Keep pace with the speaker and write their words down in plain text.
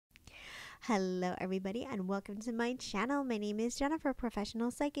Hello everybody and welcome to my channel. My name is Jennifer,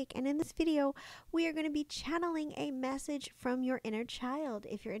 professional psychic, and in this video we are going to be channeling a message from your inner child.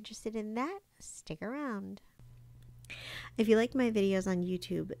 If you're interested in that, stick around. If you like my videos on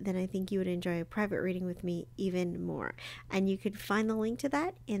YouTube, then I think you would enjoy a private reading with me even more, and you could find the link to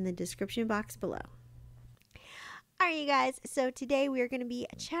that in the description box below. Alright, you guys, so today we are going to be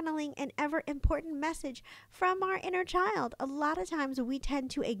channeling an ever important message from our inner child. A lot of times we tend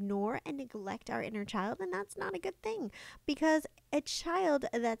to ignore and neglect our inner child, and that's not a good thing because a child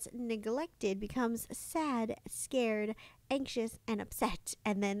that's neglected becomes sad, scared, anxious, and upset,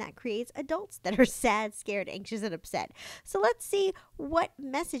 and then that creates adults that are sad, scared, anxious, and upset. So let's see what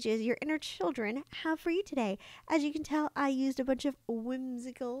messages your inner children have for you today. As you can tell, I used a bunch of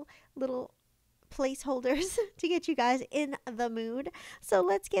whimsical little placeholders to get you guys in the mood. So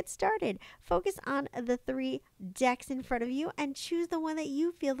let's get started. Focus on the 3 decks in front of you and choose the one that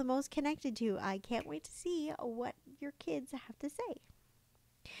you feel the most connected to. I can't wait to see what your kids have to say.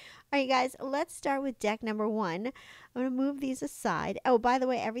 All right, guys, let's start with deck number 1. I'm going to move these aside. Oh, by the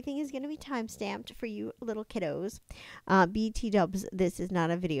way, everything is going to be time stamped for you little kiddos. BT dubs, this is not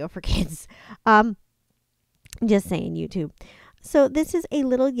a video for kids. Just saying, YouTube. So this is a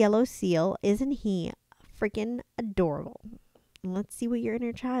little yellow seal. Isn't he freaking adorable? Let's see what your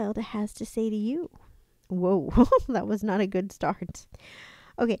inner child has to say to you. Whoa, that was not a good start.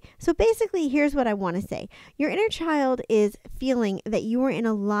 Okay, so basically here's what I want to say. Your inner child is feeling that you are in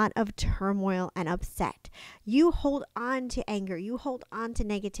a lot of turmoil and upset. You hold on to anger. You hold on to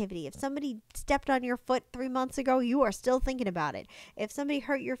negativity. If somebody stepped on your foot 3 months ago, you are still thinking about it. If somebody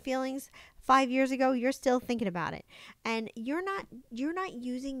hurt your feelings 5 years ago, you're still thinking about it. And you're not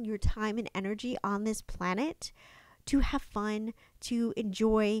using your time and energy on this planet to have fun, to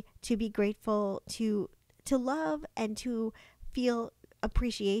enjoy, to be grateful, to love, and to feel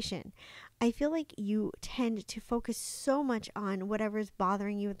appreciation. I feel like you tend to focus so much on whatever's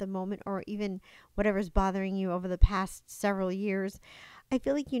bothering you at the moment, or even whatever's bothering you over the past several years. I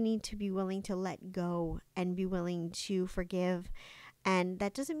feel like you need to be willing to let go and be willing to forgive. And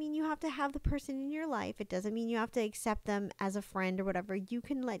that doesn't mean you have to have the person in your life. It doesn't mean you have to accept them as a friend or whatever. You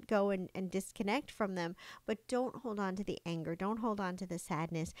can let go and disconnect from them, but don't hold on to the anger. Don't hold on to the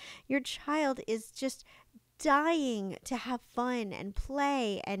sadness. Your child is just dying to have fun and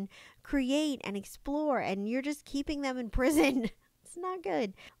play and create and explore, and you're just keeping them in prison. It's not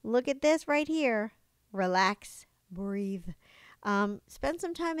good. Look at this right here. Relax, breathe. Spend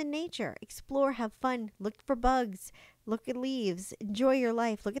some time in nature, explore, have fun, look for bugs, look at leaves, enjoy your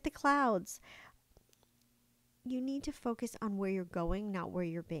life, look at the clouds. You need to focus on where you're going, not where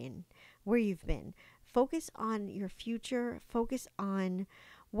you've been. Focus on your future, focus on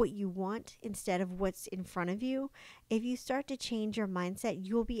what you want instead of what's in front of you. If you start to change your mindset,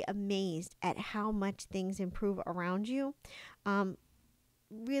 you'll be amazed at how much things improve around you.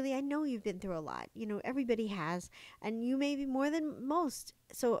 Really, I know you've been through a lot. You know, everybody has, and you may be more than most.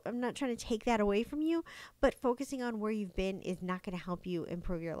 So I'm not trying to take that away from you, but focusing on where you've been is not going to help you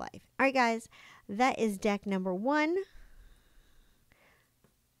improve your life. All right, guys, that is deck number 1.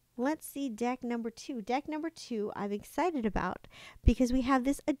 Let's see deck number 2. Deck number 2 I'm excited about because we have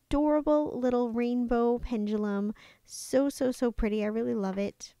this adorable little rainbow pendulum. So pretty. I really love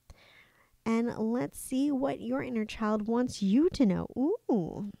it. And let's see what your inner child wants you to know.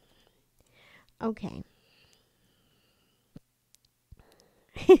 Ooh. Okay.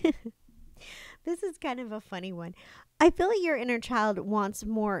 This is kind of a funny one. I feel like your inner child wants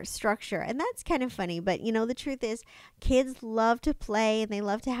more structure, and that's kind of funny. But, you know, the truth is kids love to play and they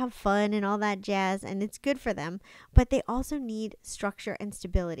love to have fun and all that jazz, and it's good for them. But they also need structure and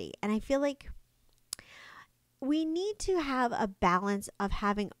stability. And I feel like we need to have a balance of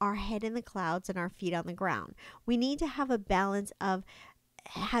having our head in the clouds and our feet on the ground. We need to have a balance of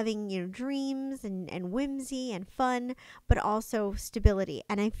having, you know, dreams and whimsy and fun, but also stability.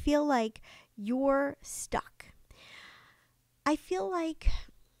 And I feel like you're stuck. I feel like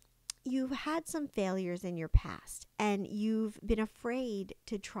you've had some failures in your past and you've been afraid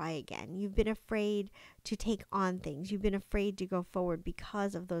to try again. You've been afraid to take on things. You've been afraid to go forward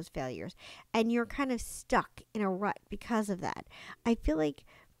because of those failures. And you're kind of stuck in a rut because of that. I feel like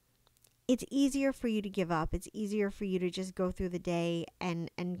it's easier for you to give up. It's easier for you to just go through the day and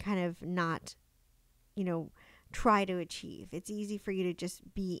kind of not, you know, try to achieve. It's easy for you to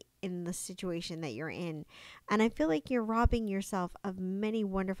just be in the situation that you're in. And I feel like you're robbing yourself of many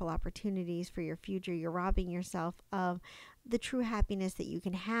wonderful opportunities for your future. You're robbing yourself of the true happiness that you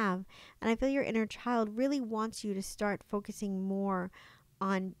can have. And I feel your inner child really wants you to start focusing more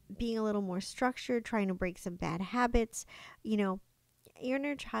on being a little more structured, trying to break some bad habits. You know, your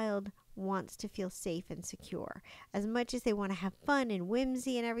inner child wants to feel safe and secure. As much as they want to have fun and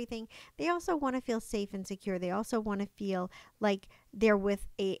whimsy and everything, they also want to feel safe and secure. They also want to feel like they're with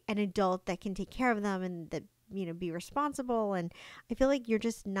an adult that can take care of them and that, be responsible. And I feel like you're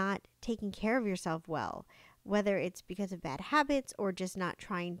just not taking care of yourself well, whether it's because of bad habits or just not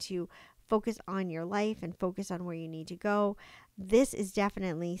trying to focus on your life and focus on where you need to go. This is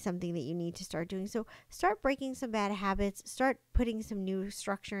definitely something that you need to start doing. So start breaking some bad habits, start putting some new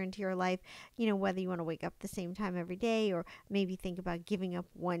structure into your life, whether you want to wake up the same time every day or maybe think about giving up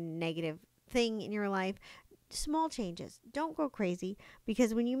one negative thing in your life. Small changes. Don't go crazy,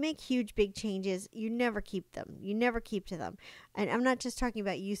 because when you make huge, big changes, you never keep them. You never keep to them. And I'm not just talking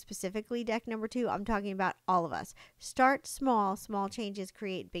about you specifically, deck number 2. I'm talking about all of us. Start small. Small changes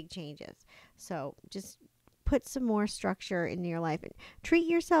create big changes. So just put some more structure in your life and treat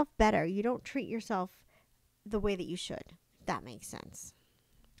yourself better. You don't treat yourself the way that you should, if that makes sense.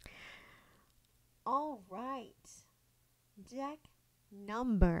 All right. Deck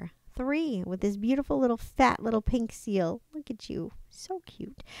number 3 with this beautiful little fat little pink seal. Look at you. So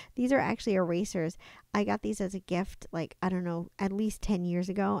cute. These are actually erasers. I got these as a gift, like, I don't know, at least 10 years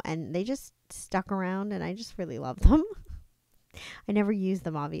ago, and they just stuck around and I just really love them. I never used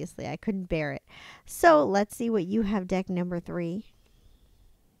them, obviously. I couldn't bear it. So let's see what you have, deck number 3.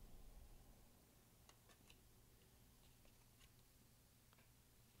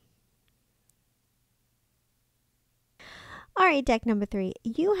 All right, deck number 3.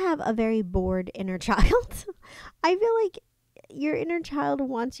 You have a very bored inner child. I feel like your inner child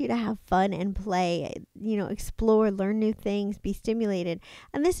wants you to have fun and play, explore, learn new things, be stimulated.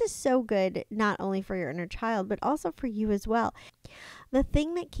 And this is so good, not only for your inner child, but also for you as well. The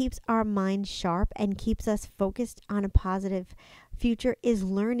thing that keeps our mind sharp and keeps us focused on a positive future is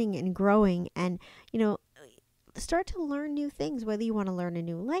learning and growing and, start to learn new things, whether you want to learn a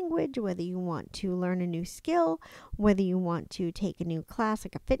new language, whether you want to learn a new skill, whether you want to take a new class,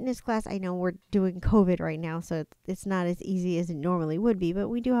 like a fitness class. I know we're doing COVID right now, so it's not as easy as it normally would be, but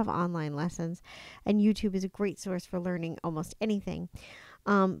we do have online lessons, and YouTube is a great source for learning almost anything.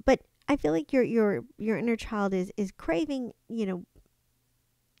 But I feel like your inner child is craving,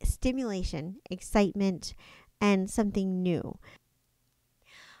 stimulation, excitement, and something new.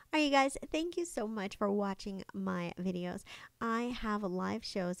 All right, you guys, thank you so much for watching my videos. I have live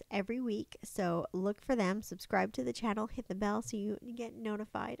shows every week, so look for them. Subscribe to the channel, hit the bell so you get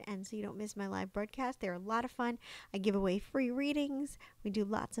notified and so you don't miss my live broadcast. They're a lot of fun. I give away free readings. We do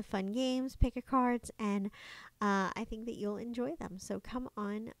lots of fun games, pick a cards, and I think that you'll enjoy them. So come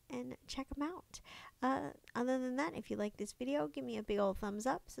on and check them out. Other than that, if you like this video, give me a big old thumbs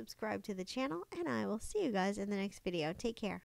up, subscribe to the channel, and I will see you guys in the next video. Take care.